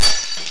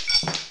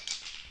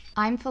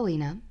I'm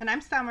Felina. And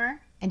I'm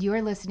Summer. And you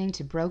are listening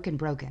to Broken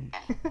Broken.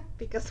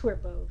 Because we're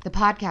both. The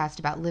podcast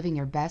about living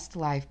your best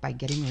life by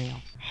getting real.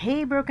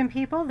 Hey, broken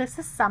people. This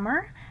is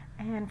Summer.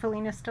 And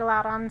Felina's still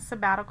out on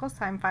sabbatical,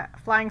 so I'm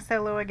flying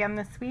solo again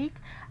this week.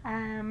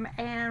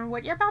 And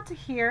what you're about to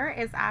hear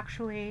is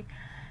actually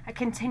a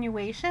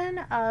continuation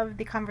of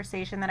the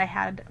conversation that I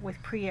had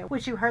with Priya,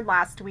 which you heard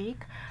last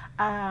week.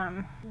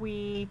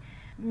 We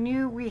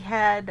knew we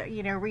had,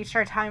 reached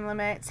our time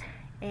limit,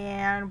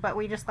 but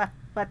we just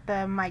let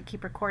the mic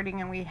keep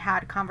recording and we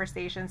had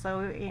conversation. So,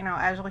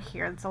 as you'll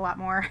hear, it's a lot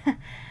more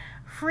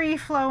free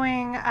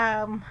flowing.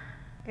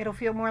 It'll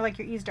feel more like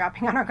you're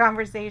eavesdropping on our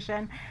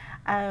conversation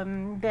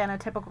than a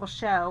typical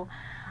show.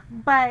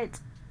 But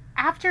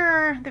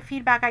after the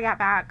feedback I got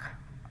back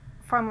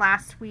from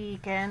last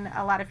week and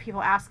a lot of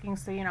people asking,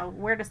 so,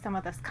 where does some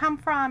of this come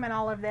from and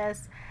all of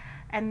this,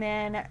 and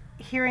then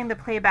hearing the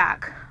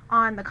playback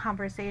on the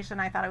conversation,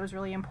 I thought it was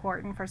really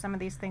important for some of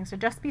these things to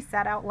just be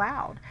said out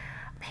loud.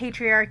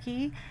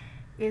 Patriarchy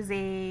is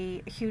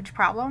a huge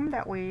problem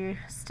that we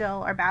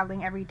still are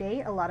battling every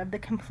day. A lot of the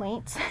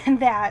complaints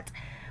that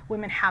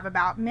women have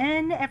about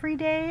men every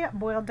day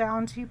boil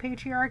down to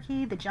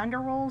patriarchy, the gender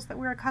roles that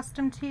we're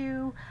accustomed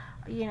to.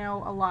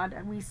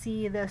 We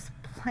see this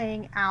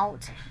playing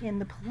out in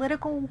the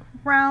political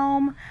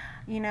realm,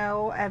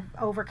 of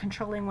over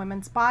controlling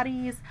women's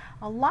bodies.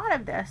 A lot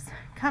of this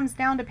comes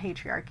down to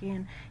patriarchy.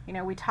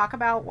 And, we talk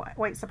about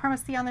white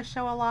supremacy on the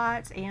show a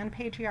lot and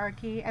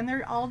patriarchy, and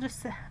they're all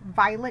just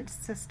violent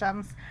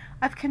systems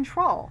of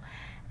control.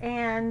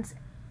 And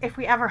if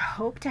we ever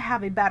hope to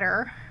have a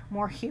better,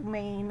 more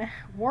humane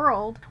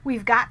world,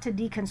 we've got to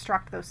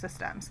deconstruct those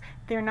systems.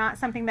 They're not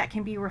something that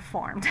can be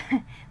reformed.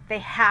 They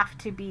have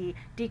to be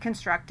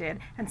deconstructed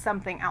and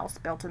something else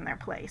built in their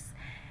place.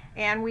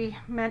 And we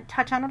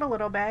touch on it a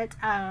little bit,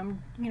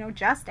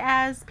 just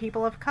as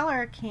people of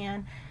color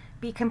can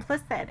be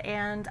complicit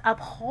and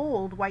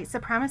uphold white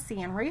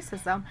supremacy and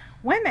racism,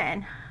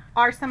 women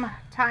are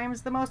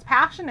sometimes the most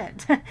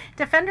passionate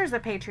defenders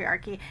of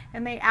patriarchy,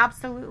 and they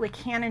absolutely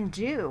can and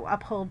do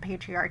uphold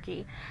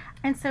patriarchy.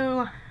 And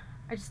so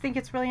I just think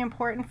it's really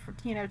important for,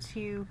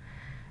 to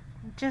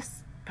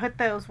just put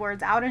those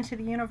words out into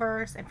the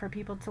universe and for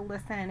people to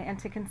listen and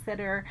to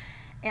consider.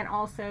 And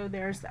also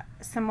there's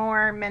some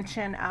more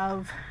mention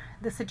of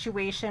the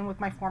situation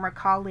with my former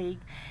colleague,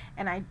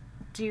 and I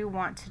do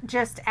want to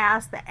just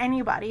ask that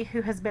anybody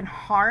who has been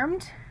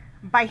harmed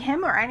by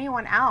him or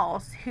anyone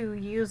else who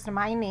used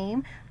my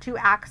name to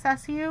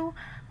access you,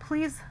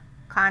 please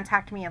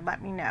contact me and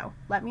let me know.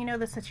 Let me know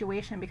the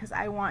situation, because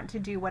I want to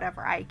do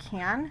whatever I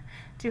can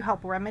to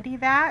help remedy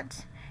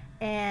that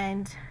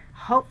and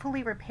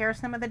hopefully repair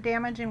some of the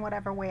damage in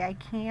whatever way I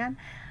can,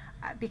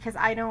 because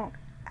I don't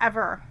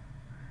ever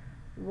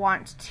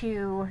want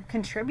to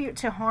contribute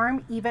to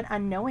harm, even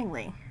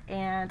unknowingly.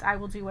 And I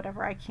will do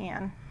whatever I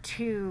can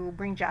to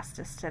bring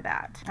justice to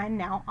that. And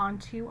now on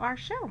to our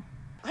show.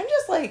 I'm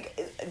just like,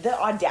 the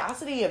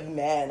audacity of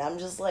men. I'm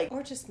just like...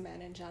 Or just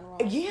men in general.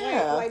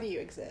 Yeah. Why do you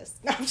exist?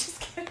 No, I'm just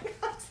kidding.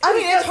 I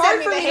mean, it's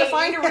hard for me to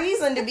find a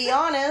reason, to be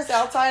honest,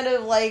 outside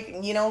of,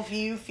 if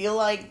you feel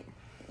like,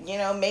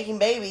 making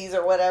babies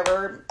or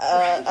whatever.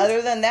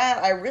 Other than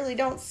that, I really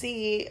don't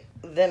see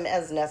them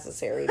as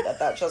necessary, but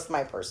that's just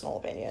my personal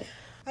opinion.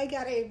 I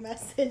got a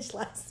message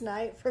last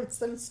night from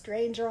some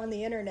stranger on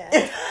the internet.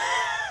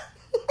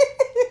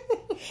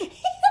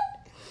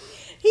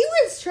 He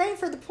went straight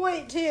for the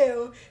point,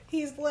 too.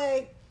 He's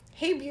like,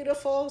 hey,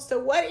 beautiful, so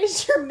what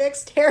is your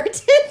mixed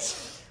heritage?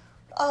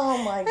 Oh,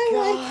 my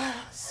God. Like,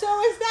 so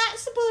is that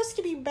supposed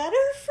to be better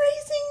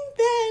phrasing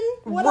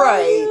than what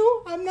right. are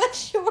you? I'm not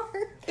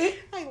sure.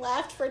 I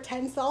laughed for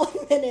 10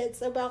 solid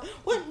minutes about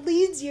what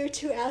leads you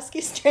to ask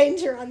a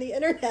stranger on the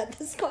internet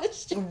this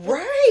question.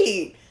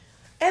 Right.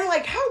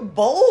 And, how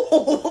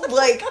bold.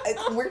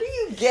 Where do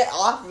you get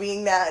off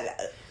being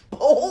that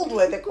bold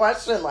with a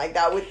question like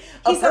that with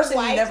a person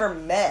you never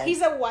met?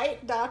 He's a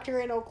white doctor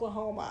in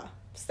Oklahoma,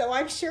 so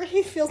I'm sure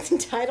he feels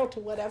entitled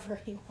to whatever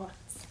he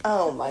wants.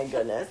 Oh, my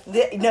goodness.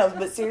 No,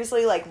 but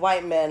seriously,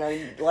 white men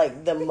are,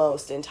 the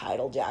most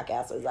entitled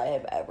jackasses I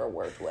have ever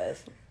worked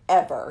with.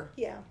 Ever.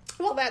 Yeah.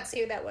 Well, that's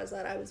who that was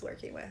that I was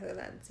working with, and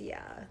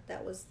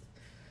that was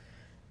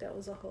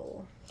a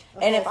whole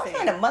and if thing. I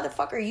find a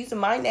motherfucker using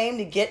my name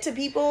to get to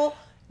people,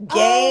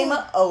 game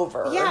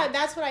over. Yeah,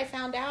 that's what I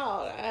found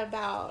out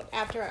about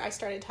after I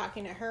started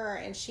talking to her,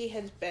 and she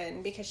has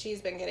been, because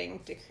she's been getting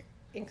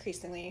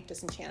increasingly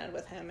disenchanted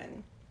with him,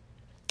 and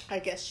I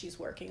guess she's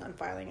working on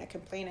filing a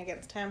complaint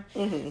against him.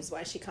 Mm-hmm. That's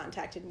why she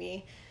contacted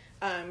me,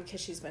 because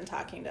she's been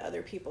talking to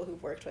other people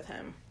who've worked with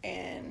him,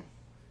 and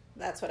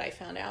that's what I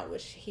found out,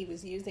 was he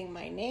was using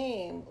my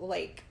name,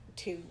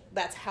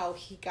 that's how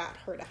he got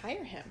her to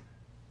hire him.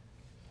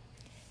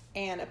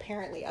 And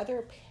apparently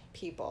other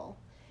people,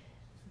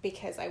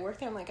 because I worked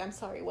there, I'm like, I'm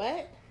sorry,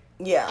 what?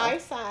 Yeah. I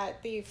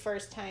thought the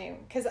first time,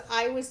 because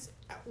I was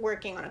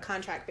working on a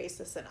contract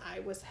basis, and I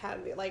was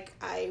having,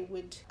 I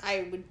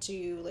would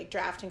do,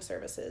 drafting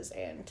services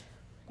and,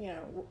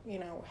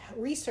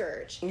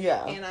 research.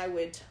 Yeah. And I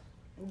would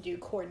do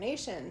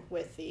coordination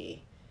with the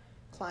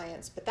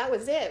clients, but that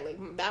was it.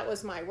 Like, that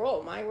was my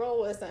role. My role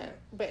wasn't,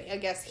 but I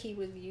guess he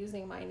was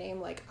using my name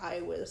like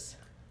I was.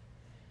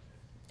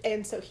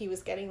 And so he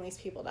was getting these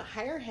people to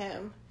hire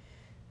him,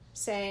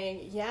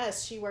 saying,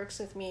 yes, she works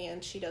with me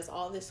and she does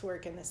all this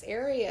work in this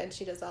area and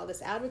she does all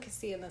this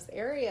advocacy in this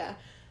area,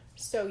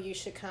 so you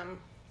should come.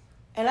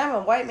 And I'm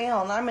a white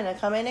male and I'm going to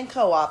come in and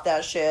co-op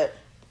that shit.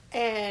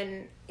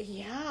 And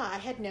yeah, I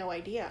had no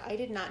idea. I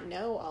did not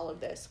know all of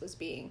this was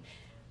being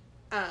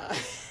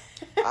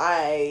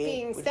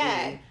being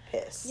said. Be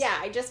pissed. Yeah,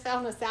 I just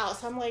found this out.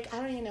 So I'm like, I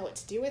don't even know what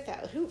to do with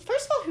that.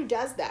 First of all, who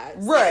does that?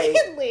 Right.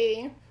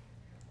 Secondly,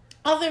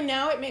 although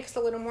now it makes a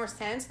little more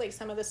sense, like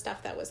some of the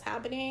stuff that was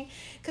happening.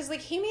 Because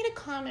like he made a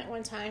comment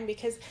one time,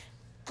 because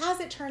as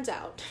it turns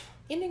out,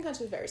 Indian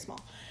country is very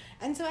small.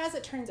 And so as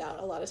it turns out,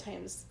 a lot of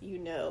times,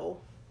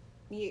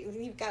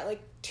 you've got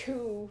like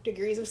 2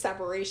 degrees of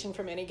separation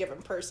from any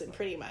given person,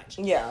 pretty much.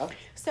 Yeah.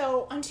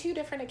 So on 2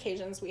 different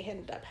occasions, we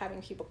ended up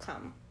having people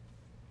come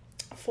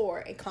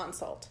for a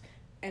consult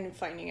and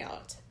finding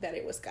out that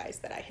it was guys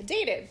that I had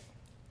dated.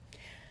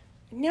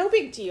 No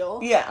big deal.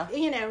 Yeah.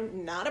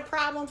 Not a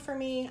problem for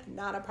me,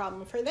 not a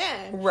problem for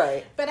them.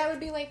 Right. But I would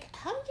be like,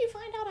 how did you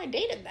find out I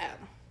dated them?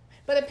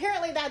 But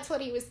apparently that's what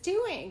he was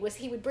doing, was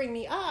he would bring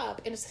me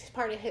up and it's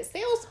part of his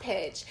sales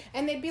pitch.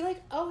 And they'd be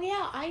like, oh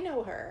yeah, I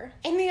know her.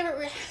 And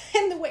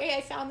the way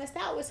I found this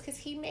out was because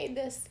he made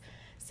this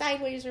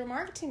sideways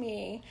remark to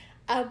me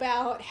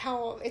about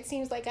how it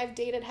seems like I've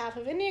dated half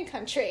of Indian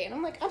country. And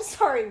I'm like, I'm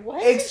sorry,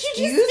 what?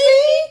 Excuse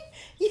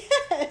me?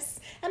 Yes.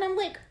 And I'm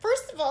like,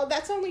 first of all,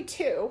 that's only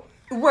 2.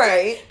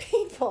 Right.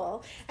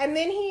 People. And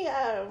then he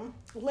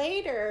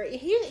later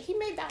he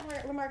made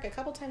that remark a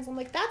couple times. I'm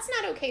like, that's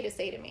not okay to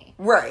say to me.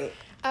 Right.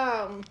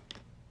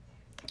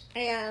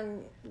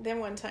 And then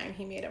one time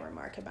he made a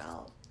remark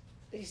about,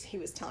 he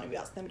was telling me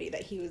about somebody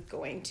that he was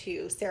going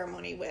to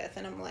ceremony with,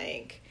 and I'm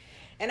like,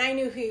 and I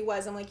knew who he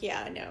was. I'm like,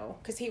 yeah, I know,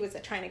 because he was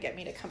trying to get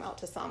me to come out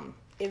to some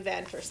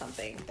event or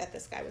something that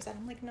this guy was at.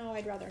 I'm like, no,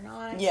 I'd rather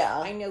not. Yeah.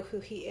 I know who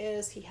he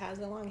is. He has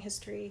a long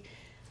history.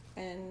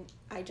 And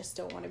I just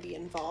don't want to be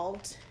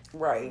involved.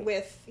 Right.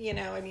 With,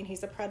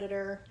 he's a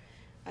predator.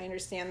 I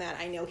understand that.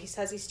 I know he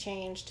says he's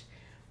changed,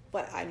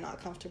 but I'm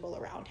not comfortable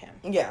around him.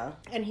 Yeah.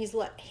 And he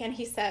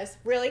says,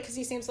 really? Because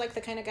he seems like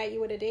the kind of guy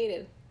you would have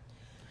dated.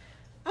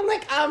 I'm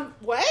like,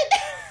 what?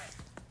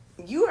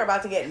 You are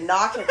about to get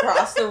knocked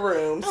across the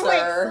room, I'm sir.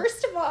 Like,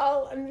 first of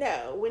all,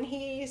 no. When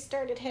he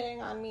started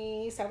hitting on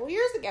me several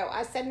years ago,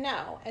 I said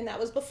no. And that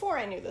was before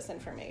I knew this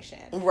information.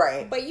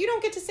 Right. But you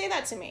don't get to say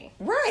that to me.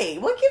 Right.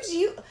 What gives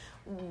you...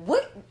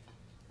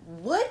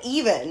 What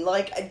even?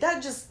 Like,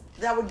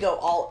 that would go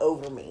all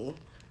over me.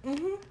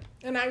 Mm-hmm.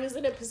 And I was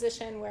in a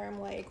position where I'm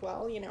like,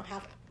 well,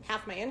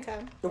 half my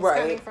income is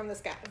right. coming from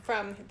this guy,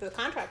 from the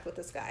contract with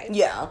this guy.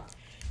 Yeah.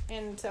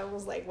 And so I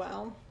was like,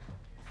 well,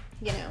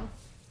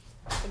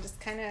 I just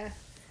kind of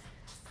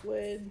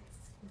would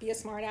be a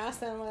smart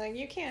ass, and I'm like,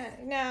 you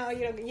can't, no,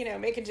 you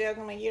don't, make a joke.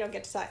 I'm like, you don't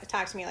get to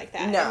talk to me like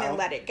that. No. And then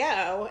let it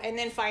go. And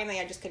then finally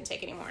I just couldn't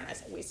take anymore, and I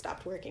said, we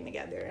stopped working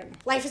together, and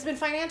life has been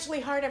financially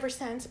hard ever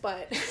since,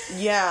 but.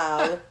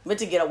 Yeah, but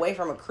to get away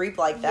from a creep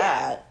like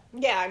that.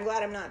 Yeah, I'm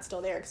glad I'm not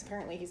still there, because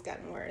apparently he's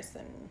gotten worse,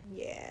 and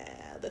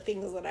the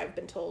things that I've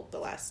been told the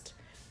last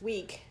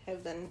week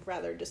have been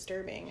rather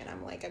disturbing, and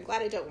I'm like, I'm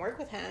glad I don't work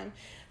with him.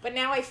 But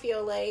now I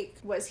feel like,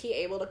 was he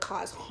able to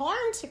cause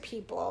harm to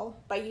people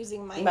by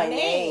using my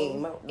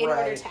name in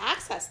order to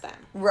access them?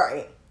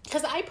 Right.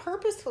 Because I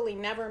purposefully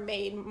never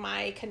made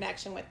my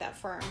connection with that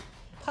firm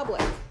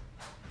public.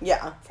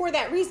 Yeah. For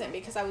that reason,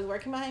 because I was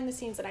working behind the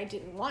scenes and I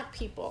didn't want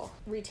people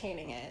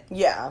retaining it.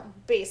 Yeah.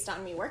 Based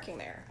on me working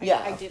there.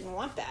 I didn't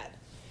want that.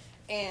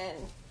 And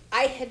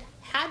I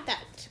had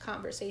that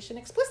conversation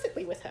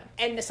explicitly with him.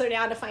 And so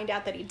now to find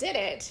out that he did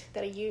it,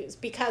 that he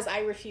used, because I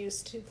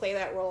refused to play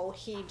that role,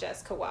 he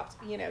just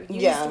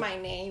used my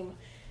name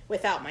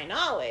without my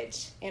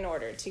knowledge in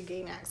order to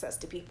gain access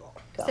to people.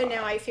 God. So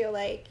now I feel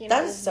like,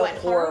 that is so what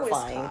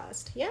horrifying. harm was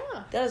caused. Yeah.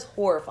 That is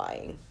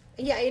horrifying.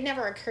 Yeah, it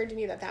never occurred to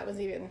me that was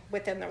even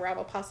within the realm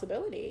of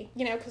possibility.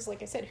 Because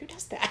like I said, who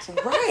does that?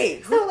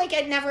 Right. So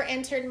it never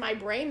entered my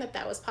brain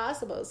that was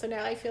possible. So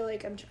now I feel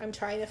like I'm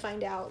trying to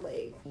find out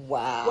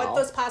wow, what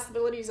those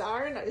possibilities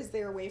are, and is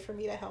there a way for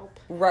me to help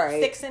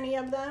fix any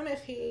of them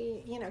if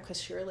he, because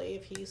surely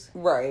if he's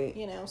right,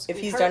 if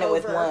he's done it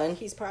with one,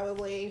 he's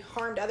probably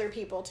harmed other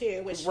people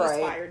too, which she's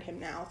fired him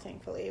now,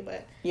 thankfully.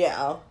 But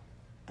yeah,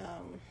 oh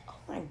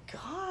my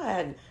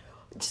God.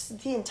 Just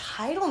the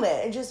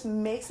entitlement, it just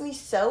makes me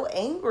so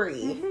angry.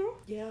 Mm-hmm.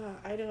 Yeah,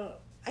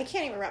 I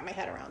can't even wrap my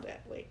head around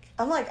it.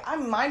 I'm like,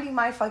 I'm minding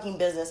my fucking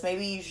business.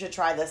 Maybe you should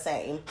try the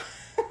same.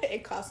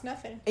 It costs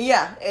nothing.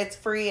 Yeah, it's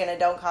free and it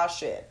don't cost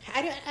shit.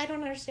 I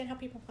don't understand how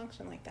people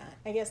function like that.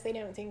 I guess they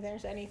don't think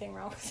there's anything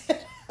wrong with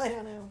it. I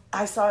don't know.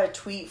 I saw a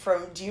tweet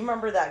do you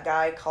remember that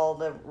guy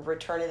called the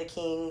Return of the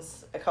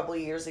Kings a couple of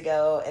years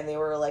ago? And they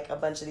were like a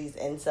bunch of these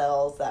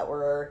incels that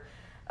were,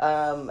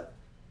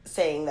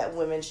 saying that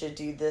women should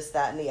do this,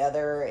 that, and the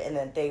other, and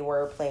that they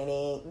were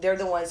planning. They're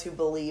the ones who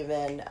believe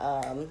in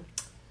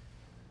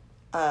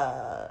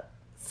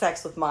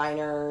sex with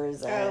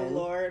minors and, oh,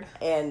 Lord.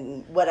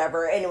 and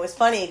whatever. And it was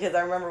funny because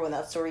I remember when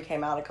that story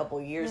came out a couple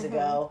of years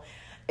ago,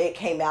 it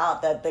came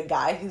out that the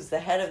guy who's the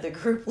head of the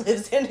group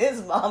lives in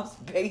his mom's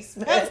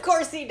basement. Of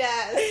course he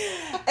does.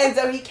 And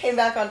so he came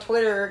back on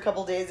Twitter a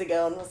couple days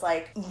ago and was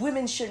like,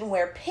 women shouldn't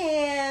wear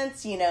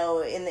pants, you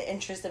know, in the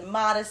interest of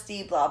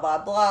modesty, blah,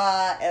 blah,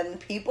 blah. And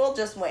people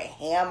just went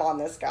ham on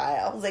this guy.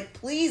 I was like,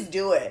 please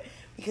do it.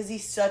 Because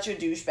he's such a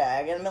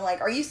douchebag. And I'm like,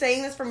 are you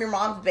saying this from your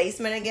mom's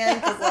basement again?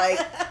 Because, like,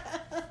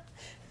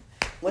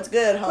 what's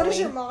good, homie? What does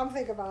your mom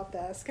think about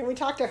this? Can we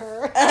talk to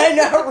her? I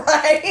know,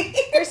 right?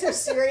 There's some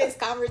serious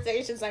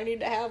conversations I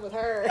need to have with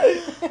her.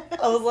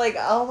 I was like,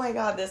 oh my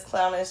god, this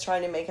clown is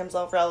trying to make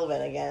himself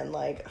relevant again.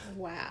 Like,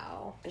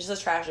 wow. it's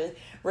just trash.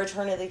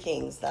 Return of the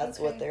Kings. That's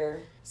what they're...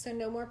 So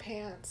no more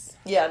pants.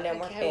 Yeah, no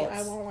more pants.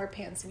 I won't wear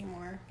pants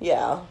anymore.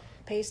 Yeah.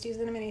 Pasties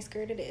and a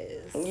miniskirt it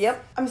is.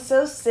 Yep. I'm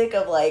so sick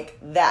of, like,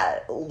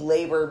 that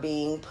labor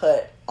being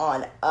put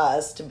on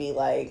us to be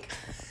like...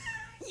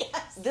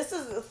 Yes, this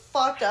is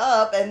fucked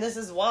up, and this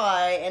is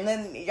why. And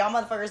then y'all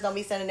motherfuckers don't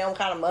be sending no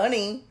kind of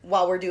money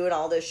while we're doing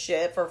all this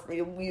shit for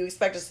you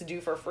expect us to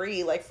do for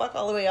free. Like, fuck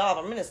all the way off.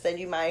 I'm gonna send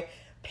you my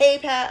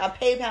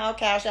PayPal,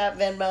 Cash App,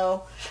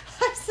 Venmo.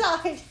 I saw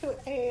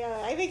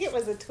I think it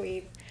was a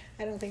tweet.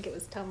 I don't think it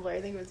was Tumblr. I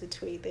think it was a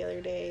tweet the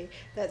other day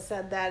that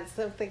said that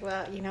something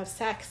about, you know,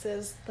 sex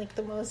is like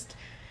the most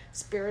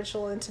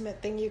spiritual,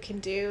 intimate thing you can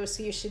do,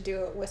 so you should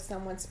do it with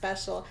someone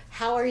special.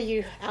 How are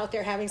you out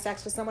there having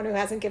sex with someone who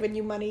hasn't given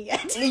you money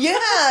yet?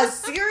 Yeah,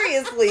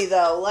 seriously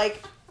though,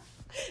 like,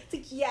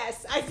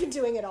 yes, I've been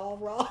doing it all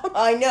wrong.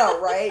 I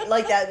know, right?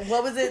 Like that,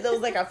 what was it? That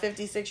was like a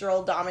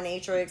 56-year-old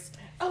dominatrix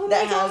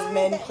that has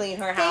men clean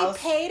her house.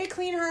 They pay to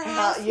clean her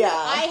house. Yeah.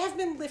 I have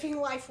been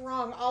living life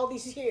wrong all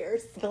these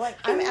years. But like,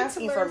 I'm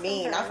asking for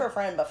me, not for a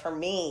friend, but for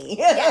me.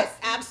 Yes,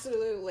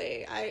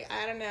 absolutely.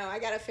 I don't know. I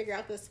got to figure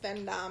out this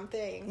Fendom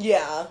thing.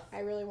 Yeah.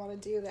 I really want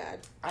to do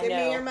that. I Give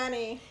know. me your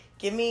money.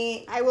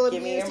 I will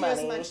abuse you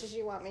as much as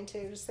you want me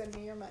to. Just send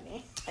me your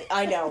money.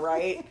 I know,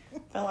 right?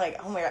 I'm like,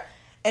 oh my god.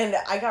 And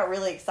I got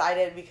really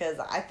excited because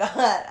I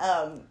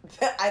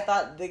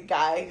thought the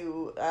guy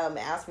who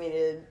asked me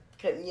to,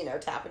 you know,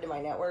 tap into my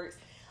networks,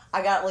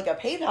 I got like a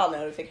PayPal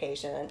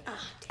notification,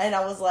 and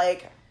I was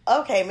like,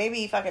 okay, maybe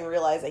he fucking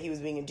realized that he was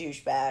being a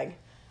douchebag.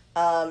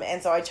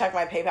 And so I checked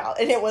my PayPal,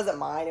 and it wasn't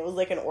mine. It was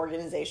like an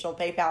organizational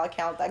PayPal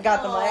account that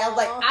got the money. I was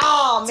like,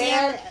 oh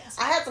man,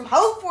 I had some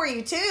hope for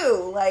you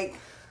too. Like,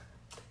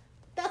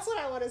 that's what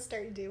I want to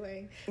start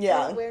doing.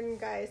 Yeah. When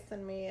guys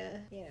send me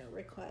a, you know,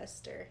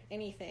 request or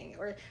anything,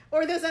 or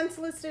those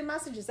unsolicited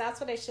messages,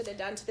 that's what I should have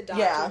done to the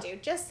doctor,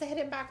 dude. Just hit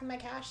him back with my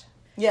Cash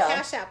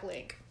App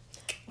link.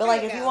 But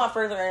like, if you want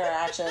further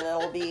interaction,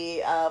 it'll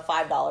be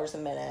 $5 a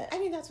minute. I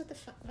mean, that's what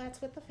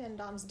the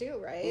Fendoms do,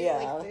 right? Yeah.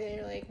 Like,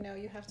 they're like, no,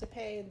 you have to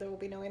pay. There will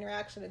be no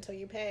interaction until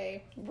you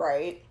pay.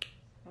 Right.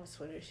 That's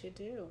what it should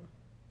do.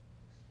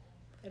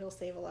 It'll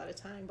save a lot of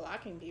time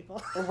blocking people.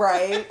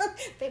 Right.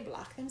 They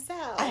block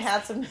themselves. I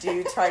had some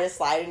dude try to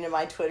slide into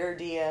my Twitter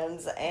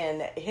DMs,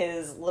 and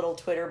his little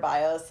Twitter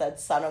bio said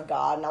 "Son of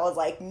God," and I was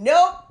like,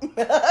 nope.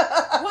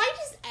 Why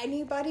does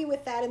anybody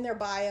with that in their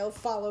bio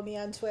follow me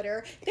on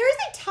Twitter? There's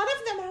a ton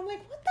of them, and I'm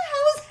like, what the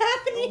hell is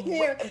happening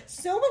here?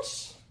 So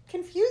much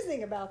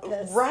confusing about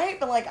this. Right?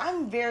 But like,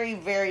 I'm very,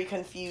 very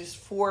confused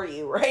for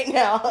you right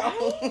now.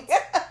 Right?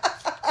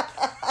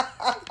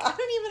 I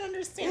don't even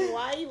understand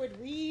why you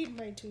would read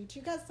my tweets.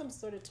 You got some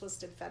sort of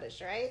twisted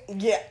fetish, right?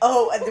 Yeah.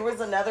 Oh, and there was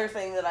another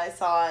thing that I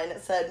saw, and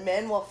it said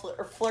men will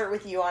flirt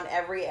with you on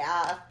every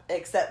app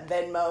except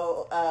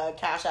Venmo,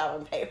 Cash App,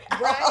 and PayPal.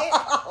 Right?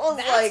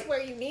 That's like,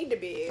 where you need to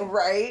be.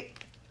 Right?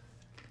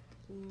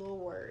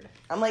 Lord.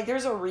 I'm like,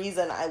 there's a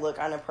reason I look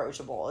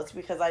unapproachable. It's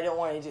because I don't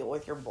want to deal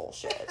with your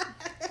bullshit.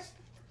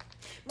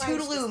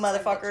 Toodaloo,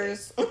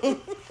 motherfuckers.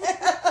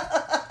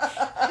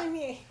 I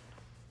mean...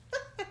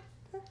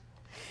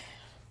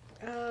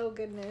 Oh,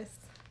 goodness.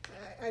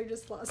 I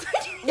just lost my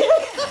train.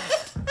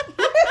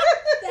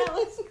 That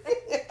was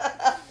great.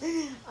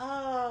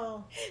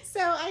 Oh. So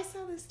I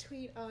saw this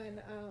tweet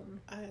on,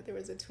 there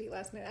was a tweet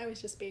last night. I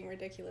was just being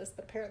ridiculous,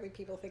 but apparently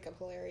people think I'm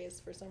hilarious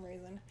for some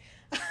reason.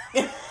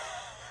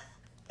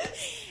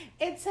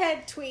 It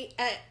said,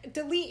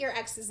 delete your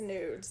ex's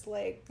nudes,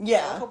 like, a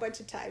whole bunch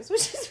of times,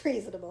 which is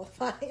reasonable,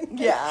 fine.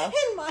 Yeah.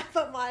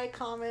 But my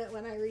comment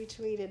when I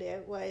retweeted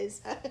it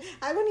was,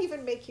 I wouldn't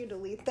even make you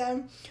delete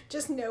them.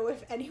 Just know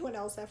if anyone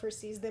else ever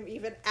sees them,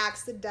 even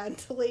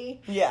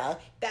accidentally. Yeah.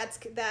 That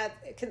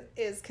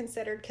is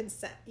considered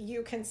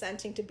you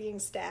consenting to being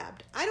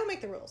stabbed. I don't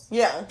make the rules.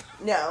 Yeah.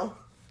 No.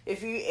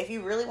 If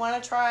you really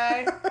want to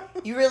try,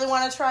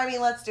 me,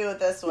 let's do it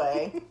this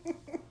way.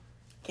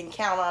 Can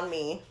count on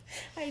me.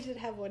 I did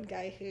have one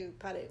guy who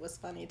thought it was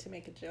funny to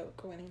make a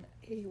joke when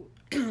he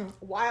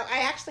while I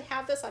actually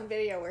have this on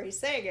video where he's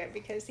saying it,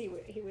 because he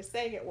was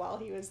saying it while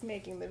he was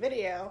making the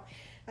video,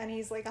 and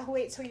he's like, I'll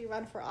wait till you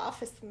run for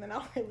office and then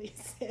I'll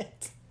release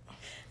it.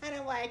 And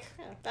I'm like,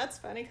 oh, that's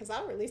funny, because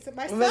I'll release it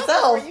myself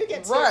before you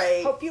get to.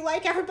 Right. Hope you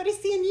like everybody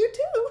seeing you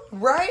too.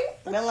 Right?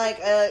 And I'm like,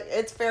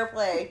 it's fair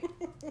play.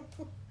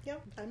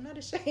 yep, I'm not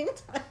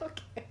ashamed. I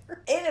don't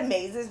care. It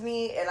amazes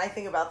me, and I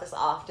think about this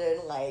often,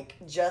 like,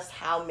 just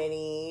how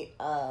many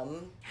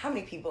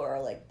people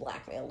are, like,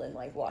 blackmailed in,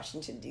 like,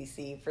 Washington,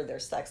 D.C. for their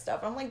sex stuff.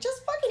 And I'm like,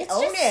 just fucking It's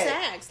own just it.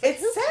 sex. Like,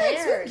 It's who sex.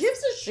 cares? Who gives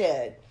a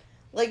shit?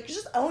 Like,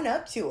 just own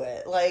up to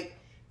it. Like,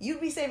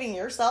 you'd be saving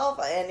yourself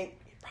and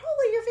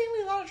probably your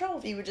family a lot of trouble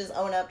if you would just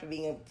own up to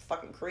being a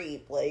fucking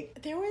creep. Like,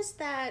 There was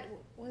that,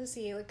 was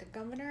he, like a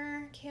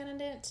governor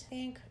candidate, I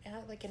think,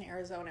 like in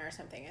Arizona or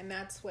something, and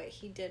that's what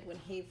he did when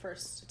he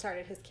first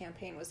started his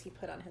campaign, was he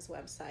put on his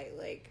website,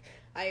 like,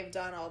 I have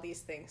done all these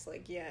things,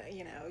 like, yeah,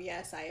 you know,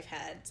 yes, I have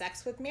had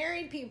sex with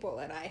married people,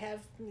 and I have,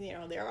 you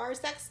know, there are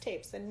sex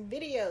tapes and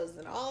videos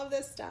and all of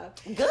this stuff.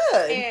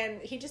 good.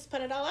 And he just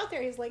put it all out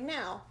there. He's like,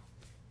 now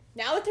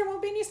that there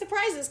won't be any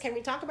surprises, can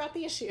we talk about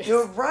the issues?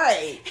 You're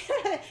right.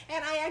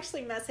 And I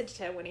actually messaged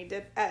him when he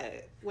did,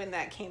 when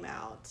that came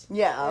out.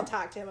 Yeah. And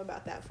talked to him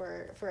about that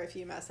for a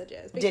few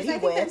messages. Did he I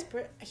think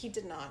win? He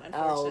did not,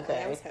 unfortunately. Oh,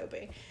 okay. I was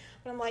hoping.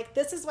 But I'm like,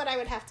 this is what I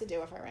would have to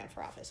do if I ran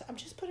for office. I'm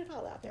just put it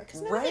all out there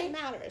because none of Right. it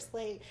matters.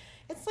 Like,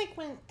 it's like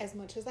when, as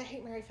much as I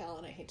hate Mary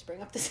Fallon, I hate to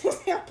bring up this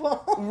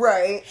example.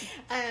 Right.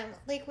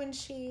 Like when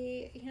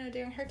she, you know,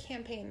 during her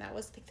campaign, that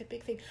was like the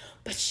big thing.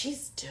 But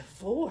she's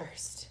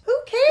divorced. Who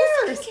Who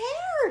cares?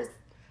 cares?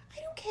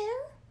 I don't care.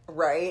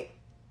 Right.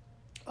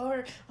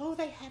 Or, oh,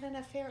 they had an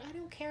affair. I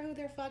don't care who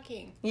they're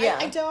fucking. Yeah.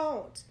 I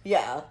don't.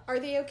 Yeah. Are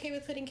they okay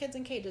with putting kids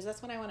in cages?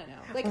 That's what I want to know.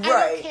 Like, I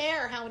Right. don't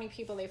care how many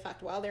people they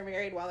fucked while they're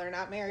married, while they're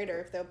not married, or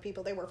if the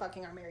people they were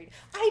fucking are married.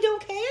 I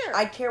don't care.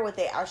 I care what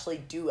they actually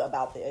do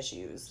about the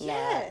issues.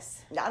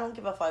 Yes. I don't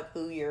give a fuck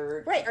who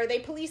you're... Right. Are they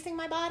policing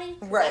my body?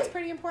 Right. That's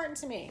pretty important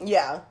to me.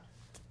 Yeah.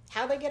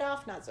 How they get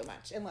off, not so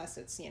much, unless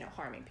it's, you know,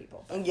 harming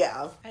people.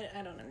 Yeah.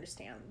 I don't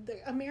understand.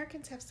 The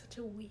Americans have such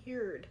a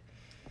weird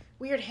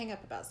hang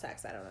up about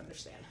sex. I don't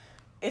understand.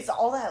 It's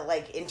all that,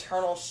 like,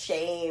 internal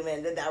shame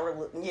and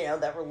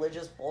that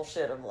religious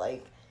bullshit of,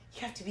 like,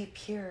 you have to be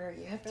pure,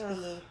 you have to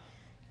be,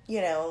 you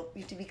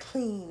have to be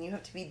clean, you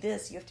have to be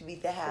this, you have to be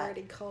that.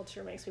 Purity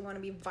culture makes me want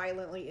to be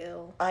violently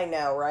ill. I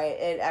know, right?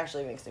 It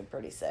actually makes me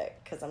pretty sick,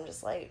 because I'm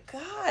just like,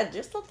 God,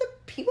 just let the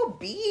people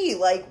be.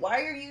 Like,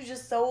 why are you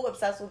just so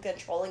obsessed with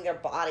controlling their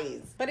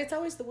bodies? But it's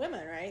always the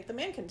women, right? The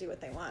men can do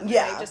what they want.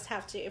 Yeah. They just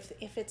have to,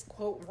 if it's,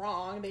 quote,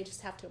 wrong, they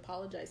just have to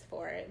apologize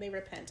for it. They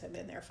repent and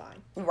then they're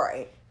fine.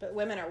 Right. But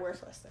women are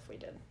worthless if we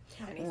did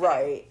anything.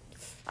 Right.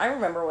 I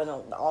remember when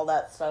all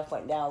that stuff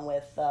went down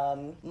with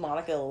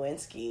Monica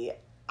Lewinsky.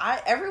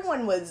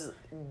 Everyone was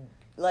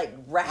like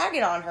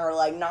ragging on her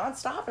like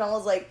nonstop, and I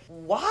was like,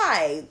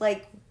 why?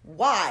 Like,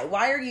 why?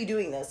 Why are you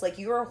doing this? Like,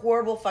 you're a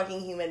horrible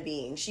fucking human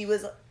being. She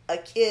was a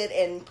kid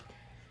and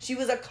she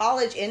was a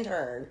college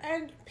intern.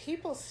 And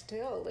people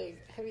still,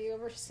 like, have you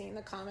ever seen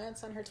the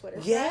comments on her Twitter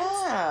threads?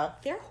 Yeah.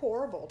 They're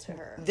horrible to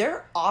her.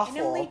 They're awful.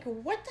 And I'm like,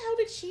 what the hell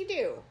did she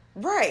do?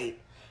 Right.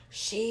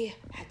 She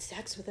had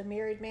sex with a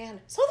married man.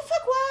 So the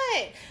fuck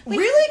what? Like,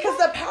 Really? Because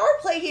the power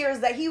play here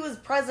is that he was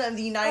president of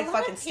the United a lot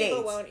fucking of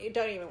people States.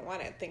 don't even want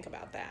to think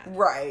about that.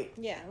 Right.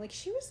 Yeah, like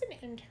she was an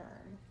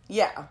intern.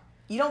 Yeah.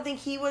 You don't think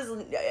he was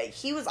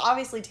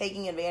obviously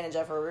taking advantage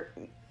of her,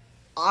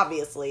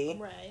 obviously.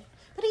 Right.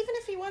 But even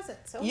if he wasn't,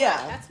 so Yeah.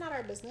 what? That's not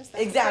our business.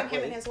 That's Exactly. between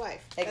him and his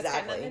wife. That's got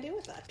Exactly. nothing to do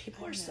with us.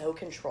 People are so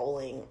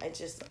controlling.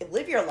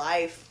 Live your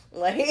life.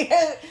 Like,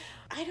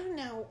 I don't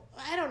know.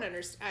 I don't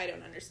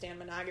understand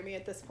monogamy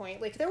at this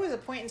point. Like, there was a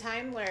point in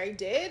time where I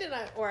did,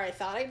 or I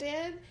thought I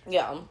did.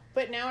 yeah.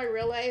 But now I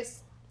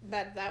realize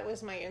that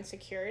was my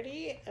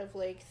insecurity of,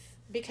 like,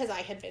 because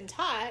I had been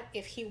taught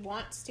if he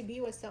wants to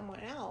be with someone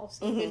else,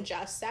 even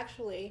just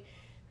sexually,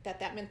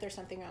 that meant there's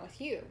something wrong with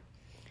you.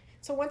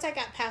 So once I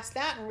got past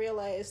that and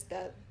realized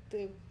that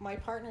my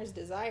partner's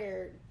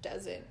desire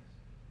doesn't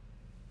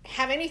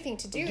have anything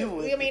to do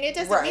with I mean, it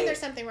doesn't right. mean there's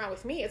something wrong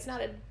with me. It's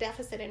not a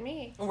deficit in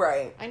me.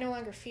 Right. I no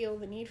longer feel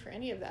the need for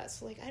any of that.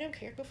 So, like, I don't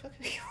care. Go fuck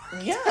who you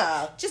want.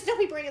 Yeah. Just don't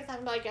be bringing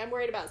something like, I'm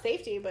worried about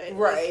safety, but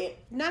Right. like,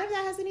 none of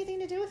that has anything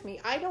to do with me.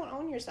 I don't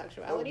own your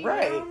sexuality.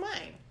 Right. You don't own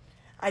mine.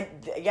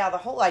 The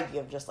whole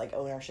idea of just, like,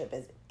 ownership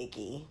is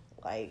icky.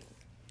 Like,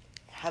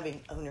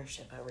 having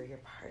ownership over your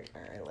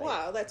partner. Like,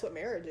 Wow, that's what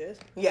marriage is.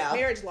 Yeah.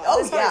 Marriage law.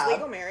 Oh, as far yeah. as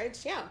legal marriage,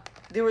 yeah.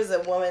 there was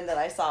a woman that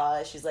I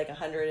saw, she's like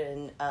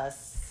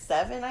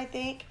 107, I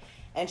think,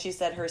 and she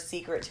said her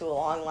secret to a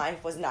long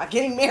life was not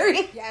getting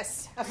married.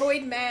 Yes.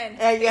 Avoid men.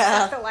 Yeah. They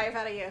suck the life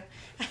out of you.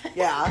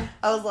 Yeah.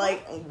 I was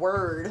like,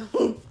 word.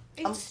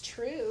 It's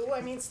true.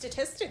 I mean,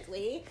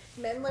 statistically,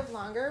 men live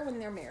longer when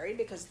they're married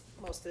because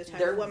most of the time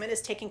They're- the woman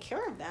is taking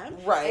care of them.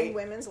 Right. And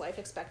women's life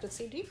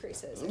expectancy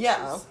decreases. which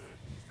Yeah. is-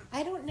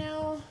 I don't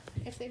know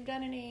if they've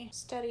done any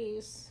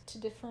studies to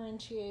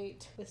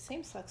differentiate with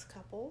same-sex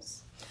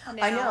couples.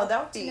 I know,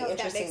 that would be know if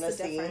interesting that makes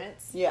to a see.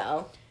 difference.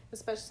 Yeah.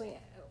 Especially,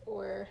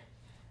 or,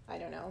 I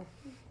don't know,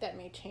 that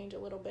may change a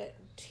little bit,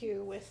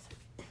 too, with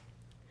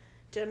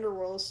gender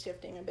roles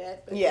shifting a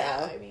bit. But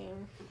Yeah. I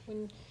mean,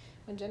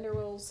 when gender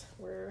roles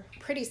were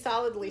pretty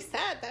solidly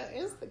set, that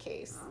is the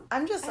case.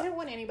 I don't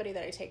want anybody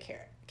that I take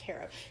care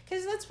of,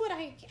 because that's what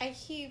I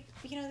keep,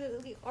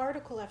 the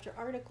article after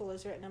article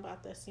is written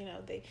about this,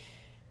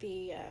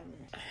 the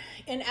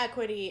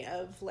inequity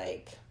of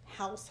like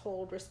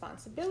household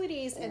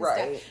responsibilities and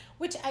Right. stuff,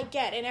 which I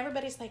get, and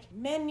everybody's like,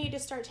 men need to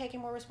start taking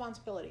more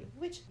responsibility,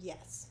 which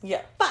yes,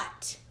 Yeah.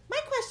 but my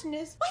question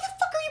is, why the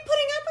fuck are you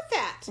putting up with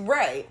that?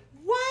 Right.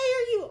 Why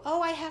are you,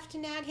 oh, I have to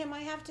nag him, I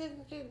have to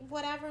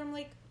whatever. I'm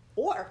like,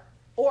 or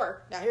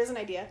now here's an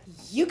idea,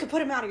 you could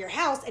put him out of your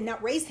house and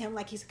not raise him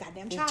like he's a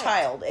goddamn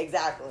child.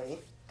 Exactly.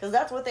 Because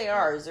that's what they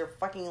are, is they're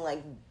fucking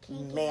like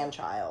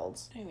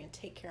man-childs. I don't even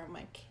take care of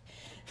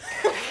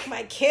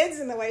my kids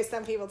in the way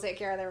some people take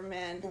care of their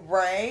men.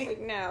 Right?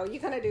 Like, no, you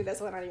gotta do this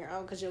one on your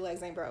own because your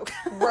legs ain't broke.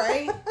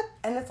 Right?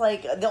 And it's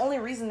like, the only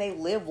reason they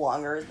live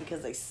longer is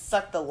because they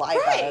suck the life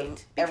out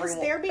of Because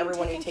they're being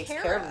everyone who taken takes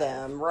care care of of.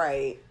 them.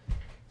 Right.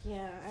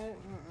 Yeah,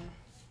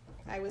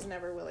 I was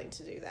never willing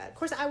to do that. Of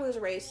course, I was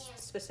raised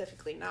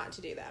specifically not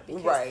to do that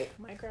because Right.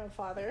 my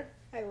grandfather,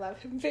 I love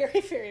him very,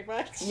 very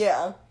much.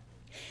 Yeah.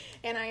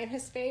 And I am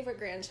his favorite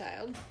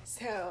grandchild.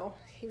 So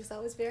he was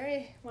always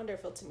very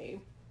wonderful to me.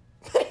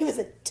 But he was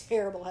a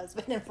terrible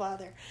husband and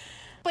father.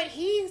 But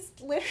he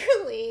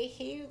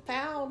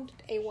found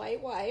a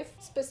white wife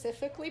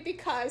specifically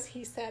because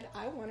he said,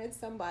 I wanted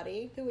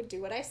somebody who would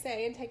do what I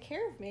say and take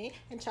care of me.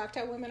 And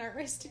Choctaw women aren't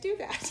raised to do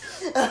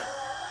that.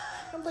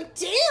 I'm like,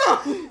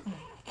 damn!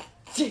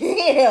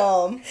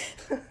 Damn.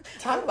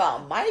 Talk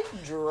about mic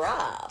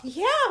drop.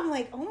 Yeah, I'm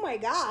like, oh my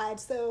God.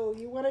 So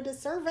you wanted a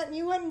servant and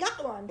you went and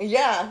got one.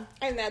 Yeah.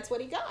 And that's what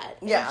he got.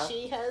 Yeah. And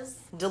she has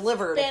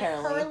Delivered, spent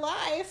apparently. her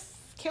life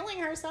killing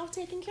herself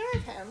taking care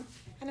of him.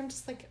 And I'm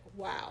just like,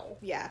 wow.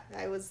 Yeah,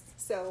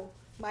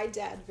 my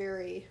dad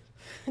very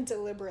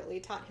deliberately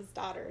taught his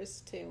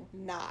daughters to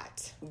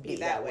not be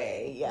that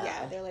way.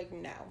 Yeah. They're like,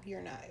 no,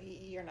 you're not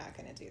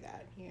going to do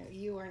that.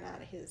 You're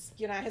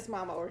not his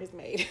mama or his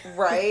maid.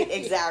 Right?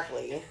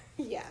 Exactly.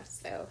 Yeah,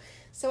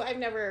 so I've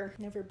never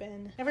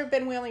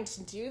been willing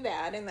to do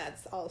that, and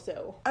that's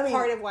also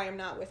part of why I'm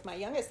not with my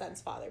youngest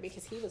son's father,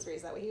 because he was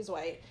raised that way. He was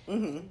white.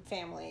 Mm-hmm.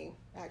 Family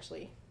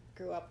actually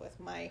grew up with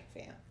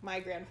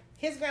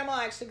his grandma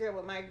actually grew up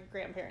with my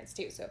grandparents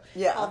too, so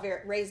all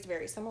raised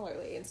very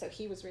similarly, and so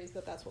he was raised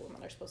that that's what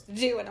women are supposed to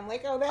do, and I'm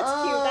like, oh, that's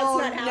cute, that's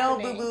not happening.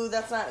 No, boo-boo,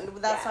 that's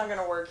not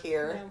gonna work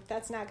here. No,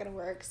 that's not gonna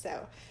work.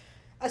 So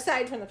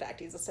aside from the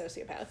fact he's a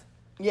sociopath,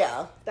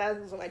 yeah, that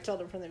was what I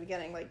told him from the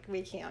beginning, like,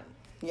 we can't,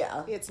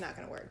 it's not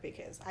gonna work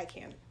because I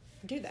can't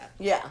do that.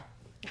 Yeah,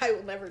 I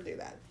will never do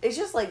that. it's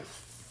just like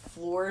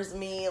floors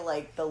me,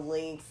 like the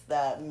lengths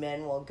that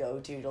men will go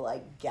to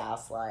like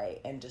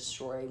gaslight and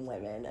destroy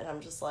women, and I'm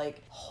just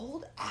like,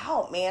 hold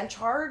out, man.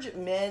 Charge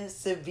men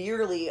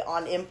severely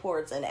on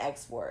imports and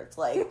exports,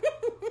 like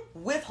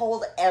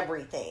withhold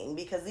everything,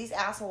 because these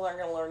assholes aren't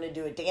gonna learn to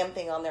do a damn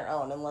thing on their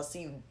own unless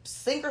you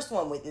sink or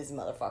swim with these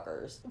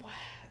motherfuckers.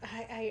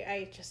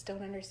 I just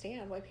don't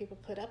understand why people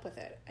put up with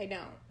it. I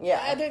don't.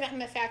 Yeah. Other than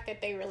the fact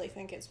that they really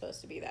think it's supposed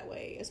to be that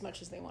way as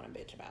much as they want to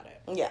bitch about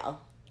it. Yeah.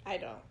 I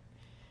don't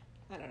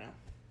know.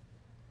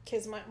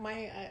 Because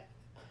my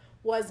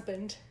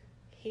husband,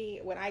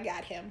 when I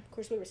got him, of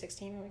course we were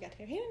 16 when we got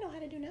him, he didn't know how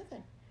to do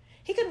nothing.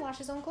 He couldn't wash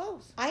his own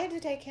clothes. I had to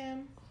take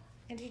him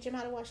and teach him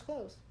how to wash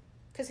clothes.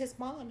 Because his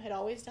mom had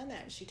always done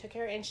that. She took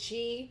care, and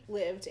she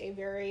lived a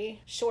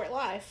very short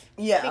life.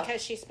 Yeah.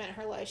 Because she spent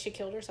her life, she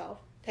killed herself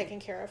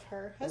taking care of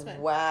her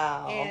husband.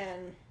 Wow.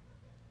 And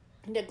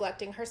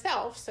neglecting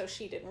herself, so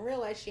she didn't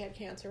realize she had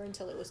cancer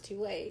until it was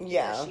too late.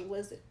 Yeah. Because she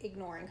was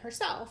ignoring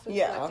herself and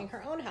neglecting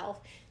her own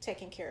health,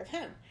 taking care of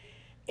him.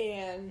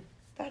 And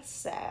that's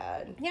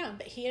sad. Yeah,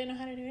 but he didn't know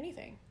how to do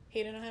anything.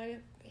 He didn't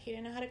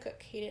know how to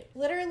cook. He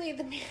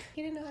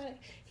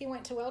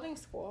went to welding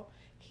school.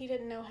 He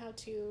didn't know how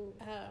to,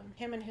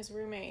 him and his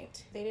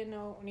roommate, they didn't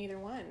know, neither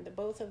one.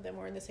 Both of them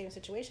were in the same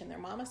situation. Their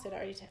mama had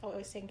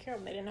always taken care of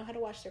them. They didn't know how to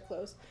wash their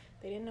clothes.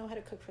 They didn't know how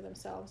to cook for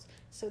themselves.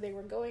 So they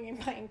were going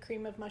and buying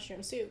cream of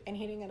mushroom soup and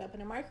heating it up in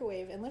a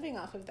microwave and living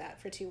off of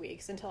that for 2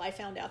 weeks until I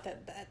found out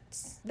that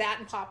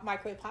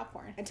microwave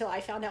popcorn. Until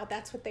I found out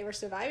that's what they were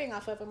surviving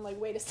off of. I'm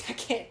like, wait a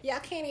second. Y'all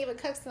can't even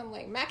cook some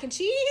like mac and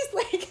cheese?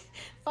 Like,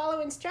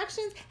 follow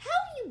instructions? How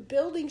are you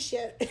building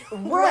shit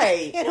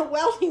right in a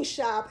welding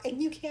shop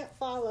and you can't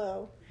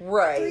follow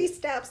 3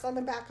 steps on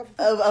the back of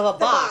a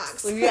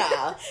box?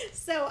 Yeah.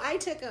 So I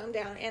took them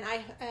down, and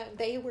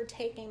they were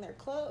taking their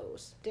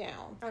clothes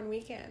down on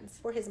weekends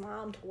for his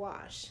mom to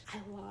wash. I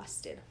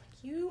lost it.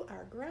 You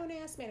are a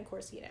grown-ass man. Of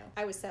course,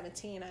 I was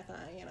 17. I thought,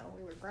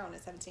 we were grown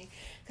at 17.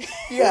 Yeah.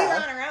 We were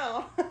on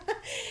our own.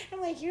 I'm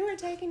like, you were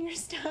taking your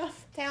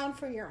stuff down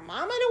for your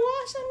mama to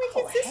wash on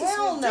weekends? This is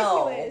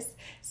ridiculous. No.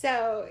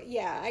 So,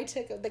 yeah, I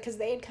took it because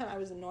they had come. I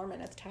was in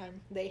Norman at the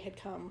time. They had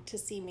come to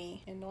see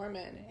me in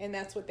Norman, and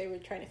that's what they were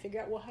trying to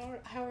figure out. Well,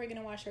 how are we going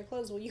to wash our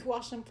clothes? Will you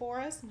wash them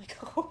for us? I'm like,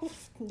 oh,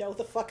 no,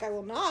 the fuck I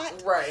will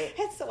not. Right.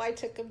 And so I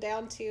took them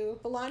down to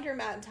the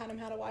laundromat and taught them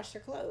how to wash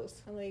their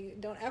clothes. I'm like,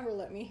 don't ever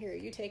let me hear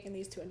you taking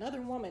these to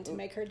another woman to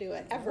make her do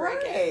it ever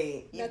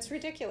again. That's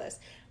ridiculous.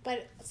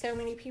 But so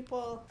many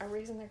people are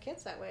raising their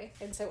kids that way.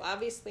 And so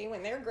obviously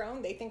when they're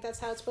grown, they think that's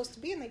how it's supposed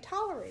to be, and they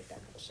tolerate that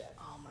bullshit.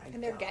 Oh my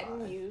And they're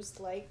getting used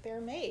like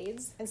they're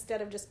maids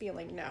instead of just being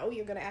like, no,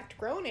 you're going to act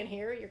grown in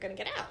here. You're going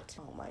to get out.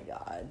 Oh my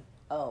God.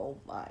 Oh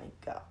my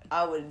God.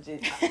 I would do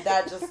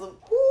that. Just,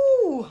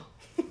 woo!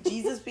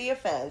 Jesus be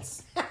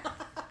offense.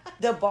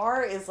 The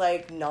bar is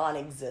like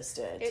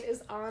non-existent. It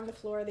is on the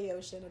floor of the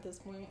ocean at this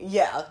point.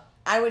 Yeah.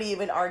 I would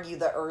even argue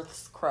the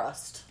Earth's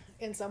crust.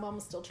 And some of them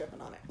still tripping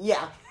on it.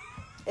 Yeah.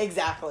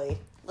 Exactly.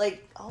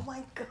 Like, oh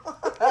my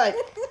God.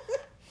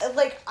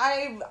 Like,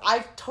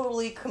 I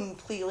totally,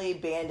 completely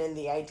abandoned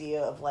the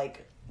idea of,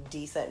 like,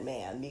 decent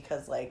man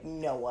because, like,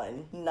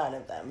 none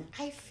of them.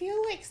 I feel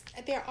like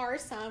there are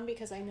some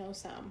because I know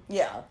some.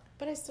 Yeah.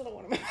 But I still don't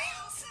want them in my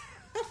house.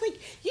 I'm like,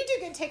 you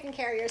do good taking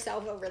care of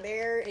yourself over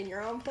there in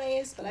your own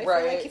place, but I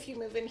feel like if you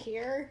move in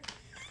here,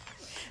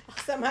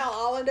 somehow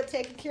I'll end up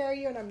taking care of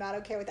you, and I'm not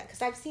okay with that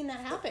because I've seen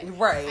that happen.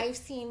 Right. I've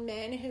seen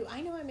men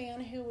I know a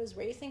man who was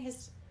raising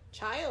his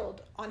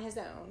child on his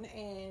own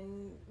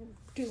and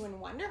doing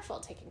wonderful,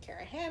 taking care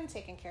of him,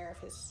 taking care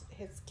of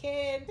his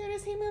kid. As soon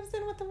as he moves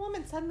in with the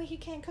woman, suddenly he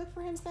can't cook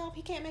for himself.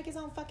 He can't make his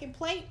own fucking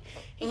plate.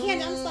 He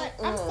can't.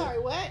 I'm sorry,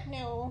 what?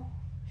 No.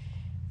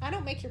 I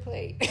don't make your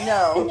plate.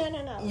 No.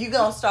 No. You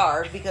gonna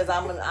starve because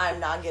I'm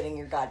not getting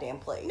your goddamn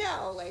plate.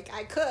 No, like,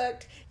 I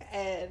cooked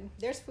and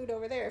there's food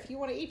over there. If you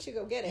want to eat, you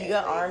go get it. You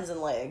got arms and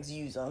legs.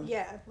 Use them.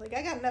 Yeah. Like,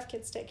 I got enough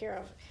kids to take care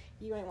of.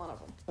 You ain't one of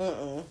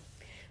them.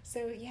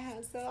 So,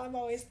 yeah. So, I'm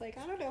always like,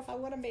 I don't know if I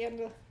want a man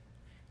to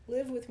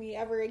live with me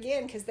ever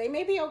again because they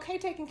may be okay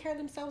taking care of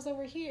themselves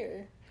over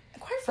here.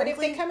 Quite frankly,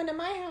 but if they come into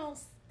my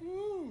house...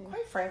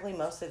 Quite frankly,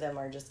 most of them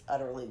are just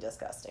utterly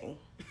disgusting.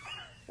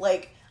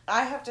 Like...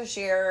 I have to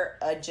share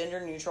a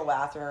gender-neutral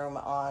bathroom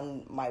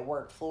on my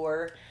work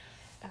floor.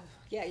 Oh,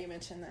 yeah, you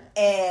mentioned that.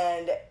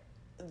 And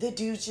the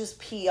dudes just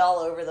pee all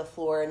over the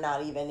floor,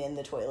 not even in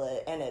the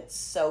toilet. And it's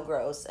so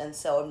gross and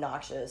so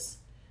obnoxious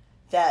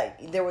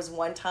that there was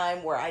one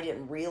time where I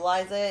didn't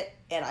realize it,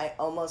 and I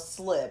almost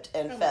slipped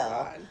and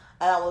fell.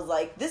 And I was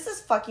like, this is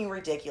fucking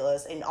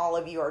ridiculous, and all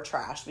of you are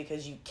trash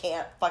because you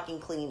can't fucking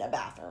clean a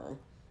bathroom.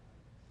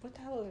 What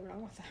the hell is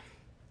wrong with them?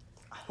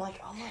 I'm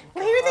like, oh my God.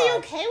 Why are they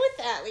okay with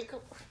that? Like,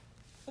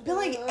 but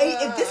like,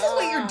 if this is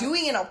what you're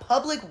doing in a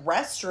public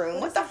restroom,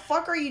 what the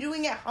fuck are you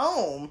doing at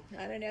home?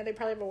 I don't know. They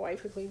probably have a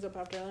wife who cleans up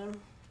after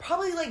them.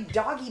 Probably like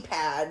doggy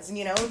pads,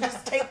 you know?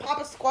 Just pop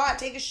a squat,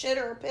 take a shit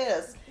or a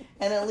piss,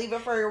 and then leave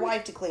it for your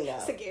wife to clean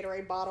up. It's a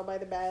Gatorade bottle by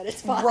the bed.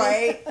 It's fine.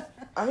 Right?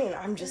 I mean,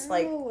 I'm just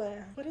like...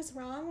 What is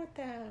wrong with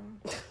them?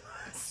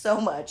 So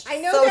much.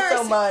 I know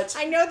so much.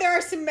 I know there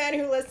are some men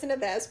who listen to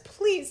this.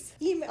 Please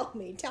email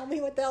me. Tell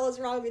me what the hell is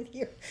wrong with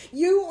you.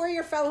 You or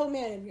your fellow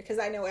men. Because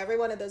I know every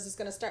one of those is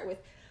going to start with,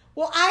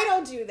 well, I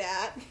don't do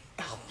that.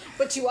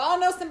 But you all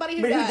know somebody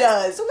who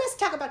does. So let's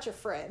talk about your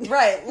friend.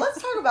 Right.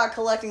 Let's talk about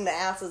collecting the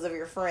asses of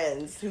your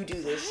friends who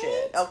do this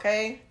shit,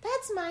 okay?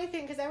 That's my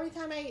thing, because every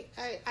time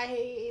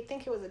I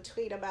think it was a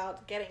tweet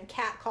about getting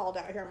catcalled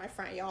out here in my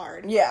front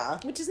yard. Yeah.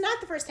 Which is not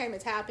the first time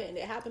it's happened.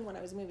 It happened when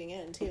I was moving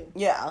in, too.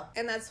 Yeah.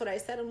 And that's what I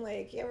said. I'm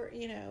like,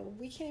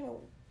 we can't even...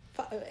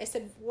 I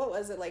said, what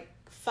was it, like,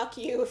 fuck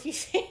you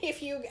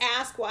if you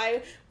ask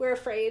why we're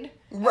afraid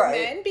of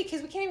men,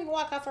 because we can't even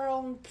walk off our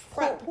own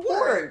front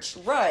porch.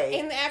 Right.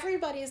 And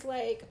everybody's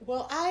like,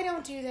 well, I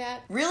don't do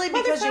that. Really?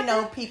 Because you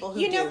know people who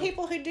do. You know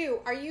people who do.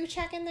 Are you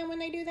checking them when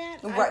they do that?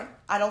 Right.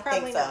 I don't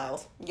think so.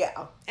 Not.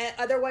 Yeah. And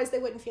otherwise they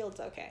wouldn't feel it's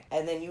okay.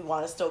 And then you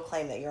want to still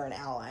claim that you're an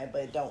ally,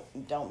 but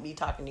don't be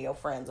talking to your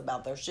friends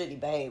about their shitty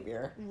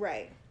behavior.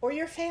 Right. Or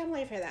your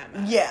family, for that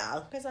matter.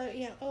 Yeah. Because,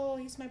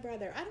 he's my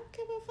brother. I don't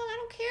give a fuck. I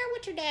don't care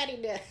what your daddy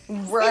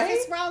does. Right?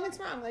 If it's wrong, it's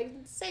wrong. Like,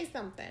 say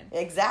something.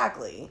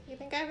 Exactly. You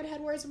think I haven't had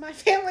words with my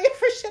family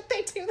for shit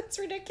they do? That's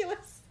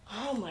ridiculous.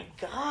 Oh my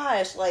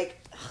gosh.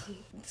 Like,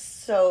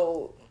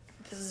 so...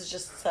 This is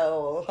just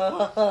so...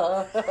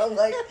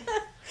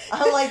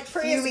 I'm like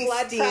fuming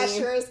blood steam.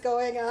 pressure is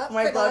going up.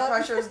 My blood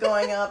pressure is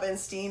going up and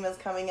steam is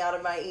coming out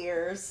of my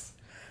ears.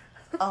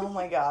 Oh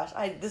my gosh.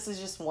 This is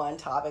just one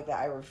topic that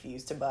I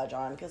refuse to budge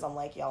on because I'm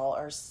like, y'all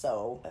are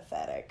so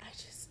pathetic.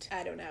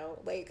 I don't know.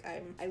 Like,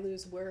 I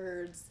lose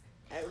words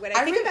when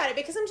I think about it,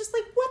 because I'm just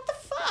like, what the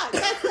fuck?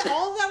 That's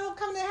all that will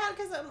come to head,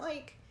 because I'm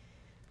like,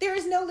 there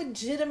is no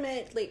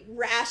legitimate, like,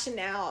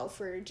 rationale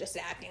for just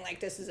acting like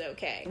this is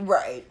okay.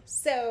 Right.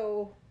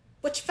 So,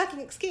 what's your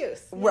fucking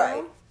excuse?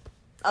 Right. Know?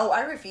 Oh,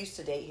 I refuse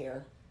to date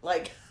here.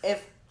 Like,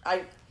 if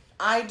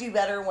I do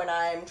better when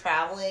I'm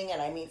traveling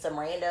and I meet some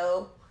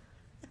rando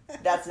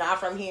that's not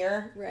from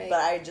here. Right. But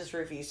I just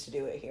refuse to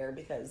do it here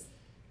because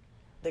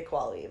the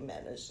quality of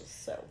men is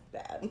just so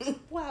bad.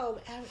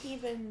 Well,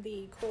 even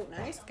the quote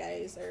nice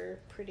guys are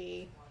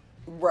pretty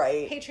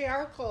right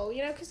patriarchal,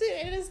 because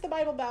it is the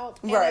Bible Belt,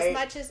 and right. as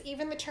much as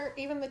even the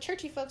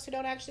churchy folks who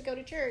don't actually go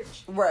to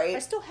church, right, are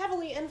still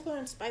heavily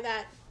influenced by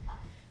that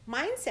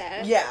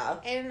mindset. Yeah.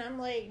 And I'm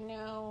like,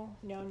 no,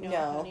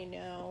 honey,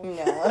 no.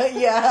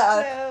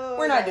 Yeah. No,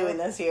 we're not doing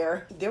this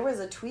here. There was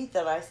a tweet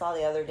that I saw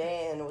the other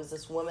day, and it was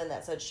this woman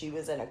that said she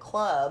was in a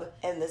club,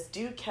 and this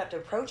dude kept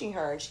approaching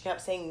her, and she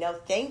kept saying, no,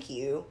 thank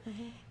you.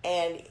 Mm-hmm.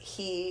 And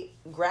he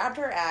grabbed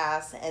her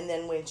ass, and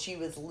then when she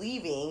was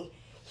leaving,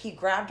 he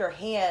grabbed her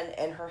hand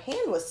and her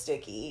hand was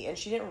sticky and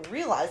she didn't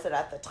realize it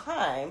at the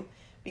time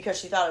because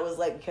she thought it was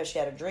like because she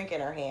had a drink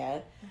in her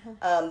hand,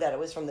 that it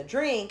was from the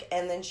drink.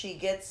 And then she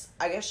gets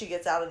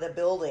out of the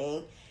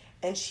building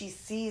and she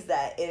sees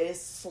that it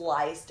is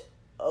sliced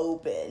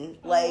open,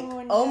 like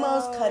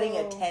almost cutting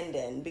a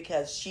tendon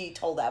because she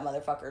told that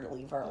motherfucker to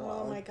leave her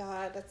alone. Oh my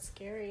God, that's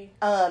scary.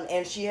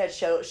 And she had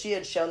shown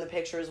the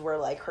pictures where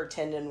like her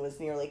tendon was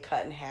nearly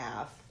cut in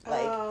half.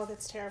 Like, oh,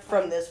 that's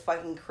terrifying. From this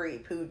fucking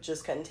creep who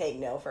just couldn't take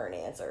no for an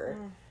answer.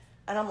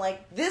 And I'm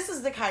like, this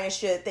is the kind of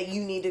shit that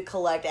you need to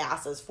collect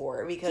asses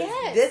for because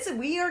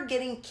we are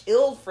getting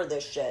killed for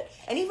this shit,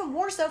 and even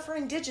more so for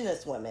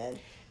Indigenous women.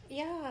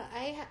 Yeah,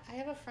 I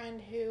have a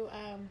friend who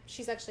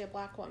she's actually a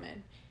black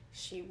woman.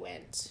 She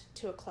went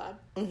to a club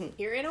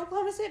here in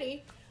Oklahoma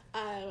City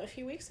a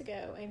few weeks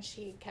ago, and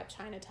she kept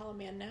trying to tell a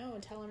man no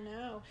and tell him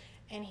no.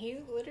 And he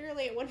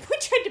literally at one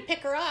point tried to pick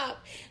her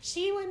up.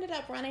 She ended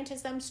up running to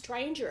some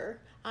stranger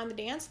on the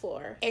dance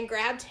floor and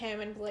grabbed him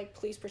and like,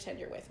 please pretend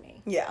you're with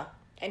me. Yeah.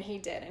 And he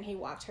did, and he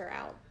walked her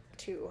out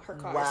to her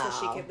car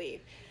so she could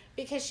leave.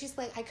 Because she's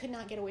like, I could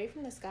not get away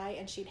from this guy,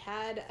 and she'd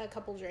had a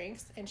couple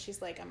drinks, and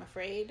she's like, I'm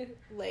afraid,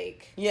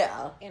 like...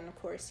 Yeah. And, of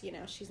course, you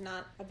know, she's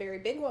not a very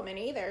big woman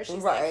either.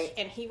 She's right. Like,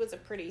 and he was a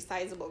pretty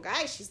sizable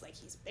guy. She's like,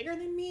 he's bigger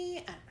than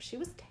me, and she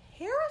was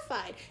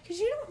terrified, because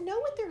you don't know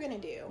what they're going to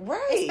do.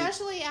 Right.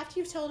 Especially after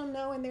you've told them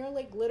no, and they're,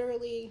 like,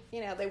 literally,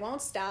 you know, they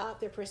won't stop,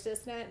 they're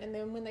persistent, and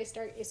then when they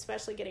start,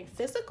 especially getting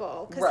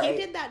physical, because he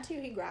did that, too.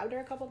 He grabbed her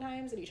a couple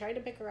times, and he tried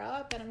to pick her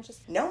up, and I'm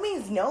just... No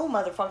means no,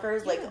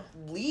 motherfuckers. Like,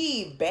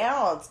 leave,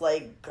 bounce,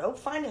 like, go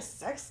find a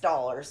sex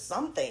doll or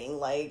something,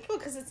 like... Well,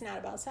 because it's not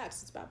about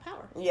sex, it's about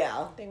power.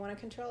 Yeah. They want to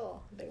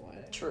control. They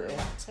want True.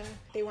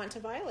 They want to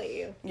violate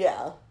you.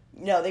 Yeah.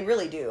 No, they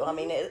really do. I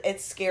mean,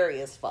 it's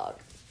scary as fuck.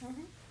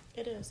 Mm-hmm.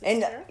 It is. It's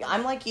and terrifying.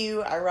 I'm like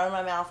you, I run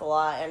my mouth a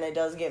lot, and it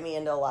does get me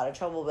into a lot of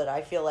trouble, but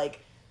I feel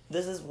like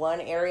this is one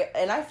area,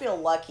 and I feel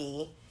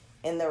lucky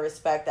in the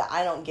respect that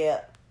I don't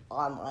get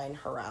online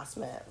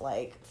harassment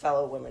like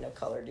fellow women of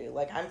color do.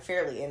 Like, I'm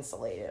fairly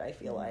insulated, I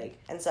feel like.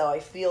 And so I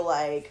feel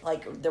like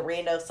the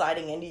rando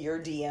sliding into your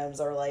DMs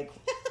are like,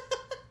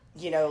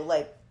 you know,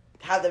 like,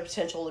 have the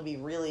potential to be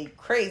really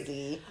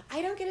crazy.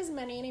 I don't get as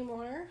many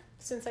anymore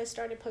since I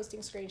started posting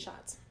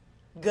screenshots.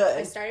 Good.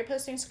 I started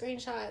posting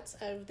screenshots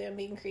of them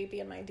being creepy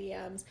in my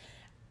DMs.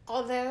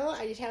 Although,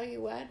 I tell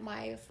you what,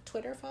 my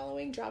Twitter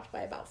following dropped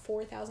by about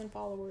 4,000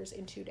 followers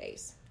in 2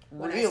 days.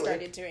 When I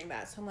started doing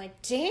that. So I'm like,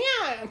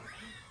 damn!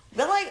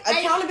 But, like,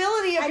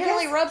 accountability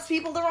apparently rubs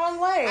people the wrong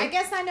way. I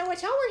guess I know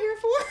what y'all were here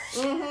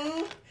for.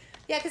 Mm-hmm.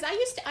 Yeah, because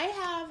I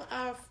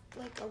have,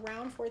 like,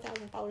 around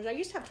 4,000 followers. I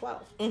used to have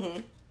 12. Mm-hmm.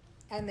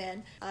 And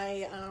then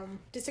I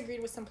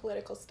disagreed with some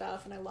political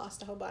stuff, and I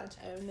lost a whole bunch.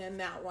 And then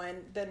that one,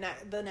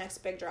 the next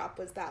big drop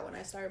was that when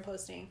I started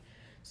posting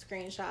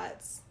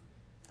screenshots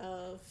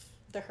of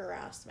the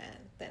harassment.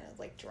 Then it,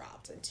 like,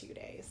 dropped in 2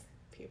 days.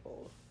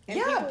 People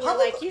were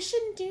like, you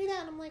shouldn't do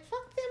that. And I'm like,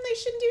 fuck them, they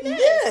shouldn't do this.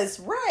 Yes,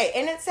 right.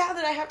 And it's sad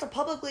that I have to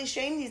publicly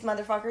shame these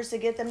motherfuckers to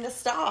get them to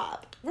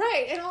stop.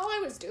 Right, and all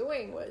I was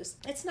doing was,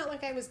 it's not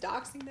like I was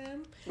doxing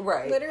them.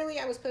 Right. Literally,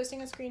 I was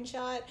posting a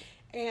screenshot,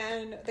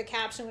 and the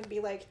caption would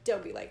be like,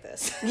 don't be like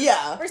this.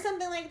 Yeah. Or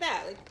something like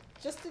that. Like,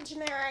 just a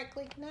generic,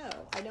 like, no,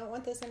 I don't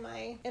want this in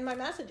my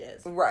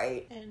messages.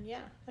 Right. And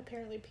yeah,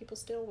 apparently people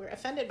still were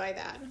offended by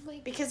that. I'm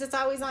like, because it's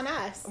always on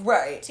us.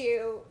 Right.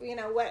 To, you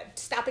know,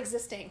 stop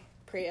existing.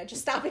 Priya,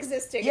 just stop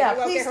existing. Yeah,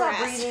 please stop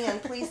breathing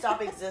and please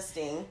stop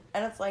existing.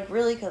 And it's like,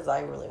 really? Because I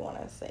really want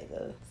to say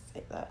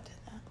that.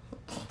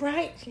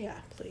 Right? Yeah,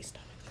 please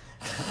stop.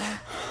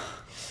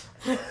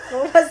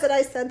 What was it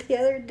I said the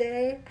other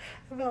day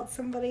about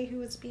somebody who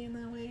was being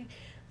that way?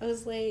 I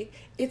was like,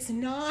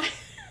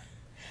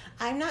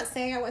 I'm not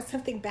saying I want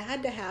something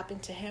bad to happen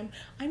to him.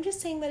 I'm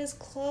just saying that his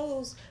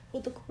clothes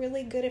would look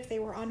really good if they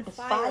were on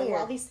fire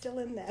while he's still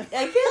in them.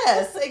 I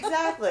guess,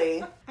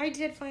 exactly. I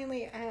did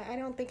finally, I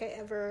don't think I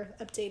ever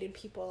updated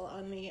people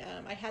on the,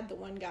 I had the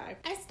one guy.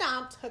 I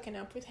stopped hooking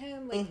up with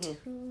him like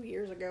 2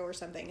 years ago or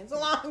something. It's a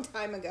long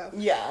time ago.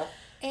 Yeah.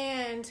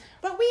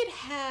 But we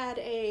had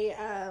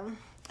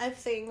a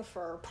thing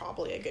for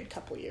probably a good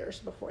couple years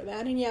before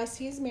that. And yes,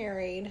 he's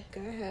married.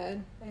 Go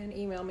ahead and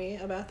email me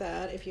about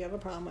that if you have a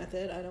problem with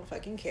it. I don't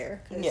fucking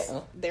care. Because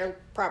their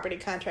property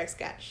contracts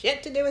got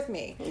shit to do with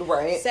me.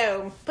 Right.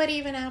 So, but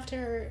even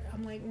after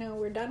I'm like, no,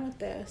 we're done with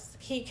this,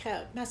 he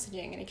kept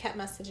messaging and he kept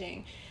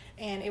messaging.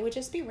 And it would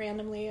just be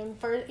randomly. And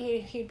first,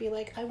 he'd be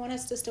like, I want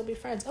us to still be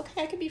friends.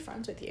 Okay, I can be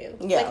friends with you.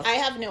 Yeah. Like, I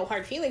have no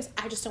hard feelings.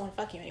 I just don't want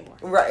to fuck you anymore.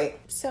 Right.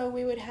 So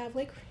we would have,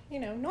 like, you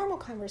know, normal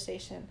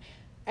conversation.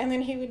 And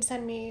then he would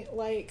send me,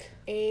 like,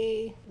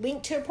 a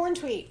link to a porn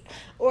tweet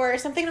or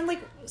something. And I'm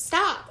like,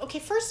 stop. Okay,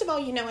 first of all,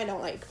 you know I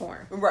don't like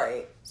porn.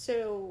 Right.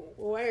 So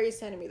why are you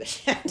sending me this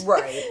shit?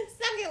 Right.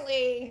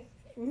 Secondly,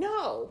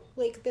 no.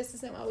 Like, this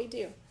isn't what we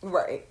do.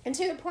 Right. And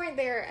to the point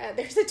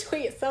there's a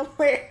tweet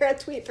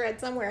thread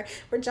somewhere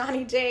where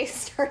Johnny J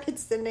started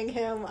sending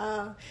him,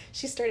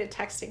 she started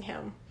texting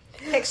him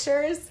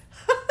pictures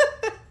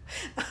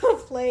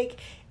of, like,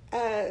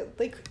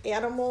 like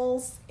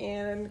animals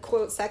in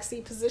quote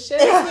sexy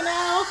positions,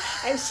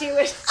 and she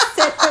would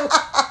send him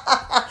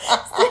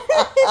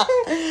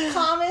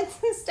comments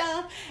and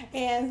stuff,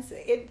 and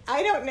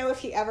I don't know if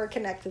he ever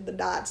connected the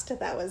dots to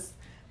that was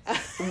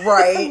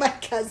right my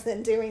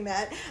cousin doing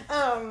that,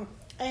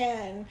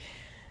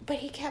 but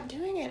he kept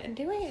doing it and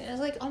doing it. It was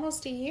like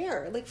almost a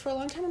year, like for a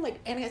long time. I'm like,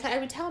 and I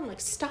would tell him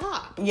like,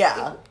 stop.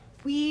 Yeah. Like,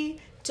 we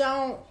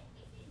don't,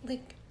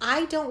 like,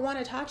 I don't want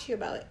to talk to you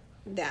about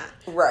that.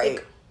 Right.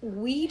 Like,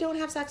 we don't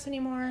have sex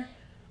anymore.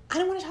 I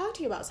don't want to talk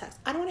to you about sex.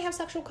 I don't want to have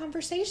sexual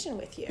conversation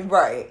with you.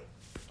 Right.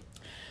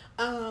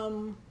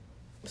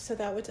 So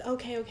that would,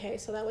 okay.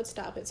 So that would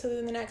stop it. So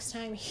then the next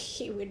time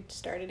he would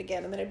start it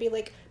again. And then I'd be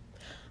like,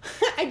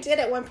 I did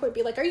at one point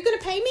be like, are you going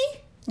to pay me?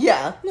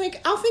 Yeah. I'm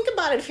like, I'll think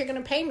about it if you're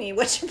going to pay me.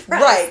 What's your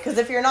price? Right, because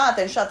if you're not,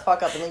 then shut the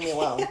fuck up and leave me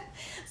alone.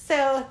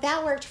 So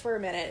that worked for a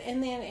minute.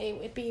 And then it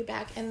would be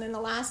back. And then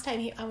the last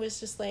time I was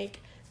just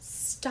like,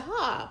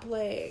 stop.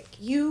 Like,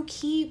 you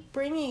keep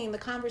bringing the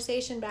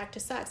conversation back to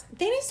sex.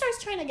 Then he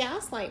starts trying to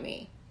gaslight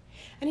me.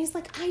 And he's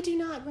like, I do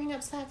not bring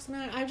up sex. And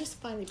I just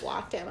finally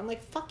blocked him. I'm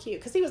like, fuck you.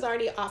 Because he was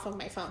already off of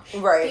my phone.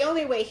 Right. The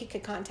only way he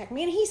could contact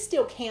me, and he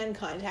still can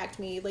contact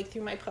me, like,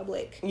 through my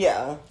public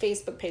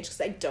Facebook page,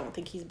 because I don't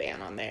think he's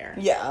banned on there.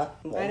 Yeah.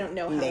 Well, I don't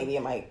know how. Maybe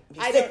it might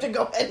be safe to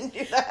go ahead and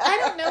do that. I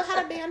don't know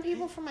how to ban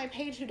people from my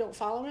page who don't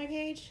follow my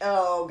page.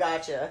 Oh,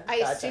 gotcha. I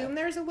assume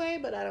there's a way,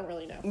 but I don't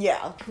really know.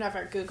 Yeah. I've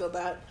never Googled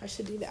that. I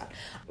should do that.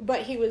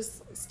 But he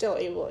was still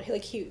able,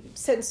 like,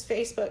 since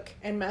Facebook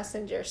and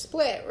Messenger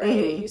split, right? Mm-hmm.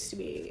 It used to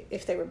be,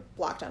 if they were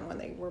blocked on one,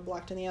 they were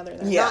blocked on the other.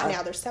 They're Yeah. not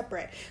now, they're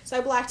separate. So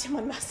I blocked him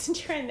on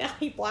Messenger, and now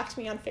he blocked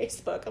me on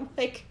Facebook. I'm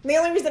like, the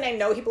only reason I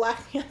know he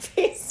blocked me on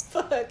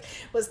Facebook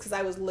was because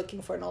I was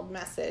looking for an old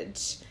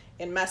message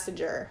in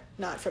Messenger,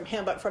 not from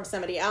him, but from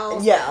somebody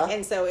else. Yeah.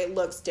 And so it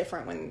looks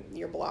different when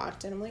you're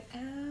blocked. And I'm like,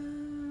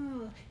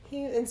 oh.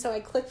 And so I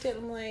clicked it,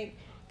 and I'm like,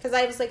 because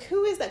I was like,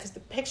 who is that? Because the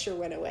picture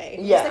went away.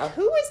 Yeah. I was like,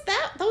 who is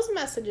that? Those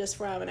messages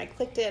from? And I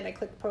clicked it, and I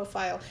clicked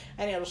profile,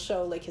 and it'll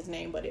show, like, his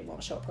name, but it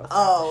won't show a profile.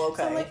 Oh,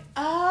 okay. So I'm like,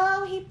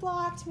 oh, he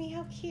blocked me.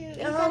 How cute.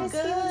 He Oh, got his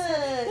good.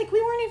 feelings. Like,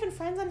 we weren't even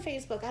friends on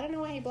Facebook. I don't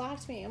know why he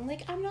blocked me. I'm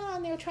like, I'm not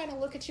on there trying to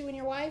look at you and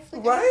your wife.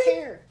 Like, I Right? don't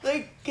care.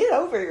 Like, get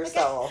over Like,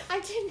 yourself. I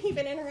didn't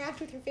even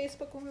interact with your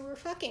Facebook when we were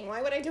fucking.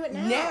 Why would I do it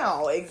now?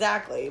 Now,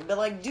 exactly. But,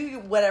 like,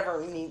 do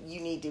whatever you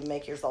need to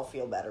make yourself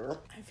feel better.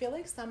 I feel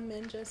like some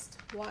men just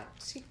want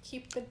to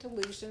keep the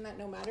delusion that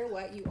no matter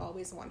what, you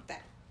always want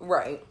that.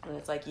 Right. And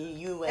it's like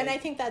you And I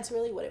think that's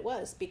really what it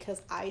was, because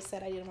I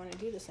said I didn't want to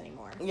do this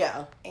anymore.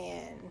 Yeah.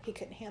 And he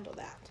couldn't handle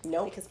that.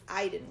 Nope. Because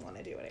I didn't want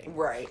to do it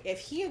anymore. Right.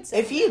 If he had said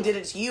If he did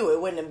it to you, it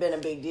wouldn't have been a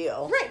big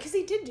deal. Right, because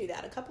he did do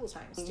that a couple of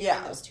times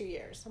during those 2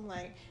 years. I'm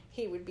like,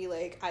 he would be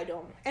like, I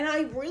don't. And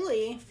I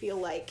really feel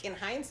like, in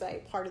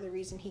hindsight, part of the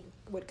reason he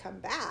would come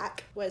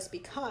back was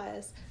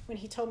because when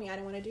he told me I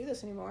didn't want to do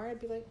this anymore,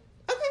 I'd be like,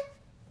 okay.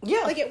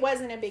 Yeah. Like, it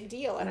wasn't a big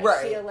deal. And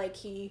Right. I feel like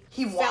he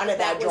wanted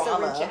that was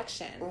drama. a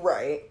rejection.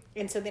 Right.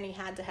 And so then he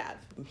had to have.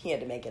 He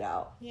had to make it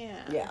out. Yeah.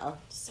 Yeah.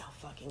 So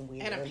fucking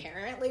weird. And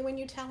apparently when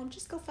you tell him,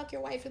 just go fuck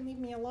your wife and leave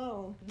me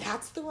alone,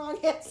 that's the wrong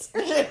answer.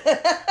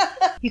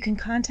 You can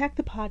contact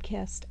the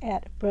podcast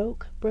at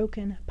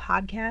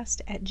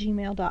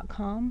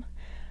brokebrokenpodcast@gmail.com.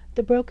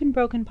 The Broken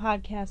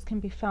Podcast can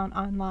be found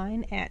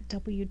online at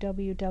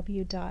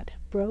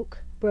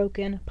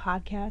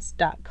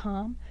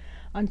www.brokebrokenpodcast.com,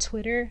 on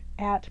Twitter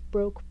at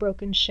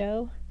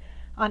BrokeBrokenShow,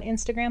 on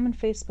Instagram and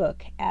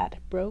Facebook at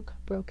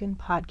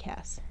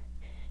BrokeBrokenPodcast.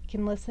 You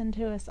can listen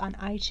to us on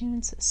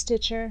iTunes,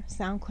 Stitcher,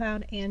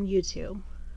 SoundCloud, and YouTube.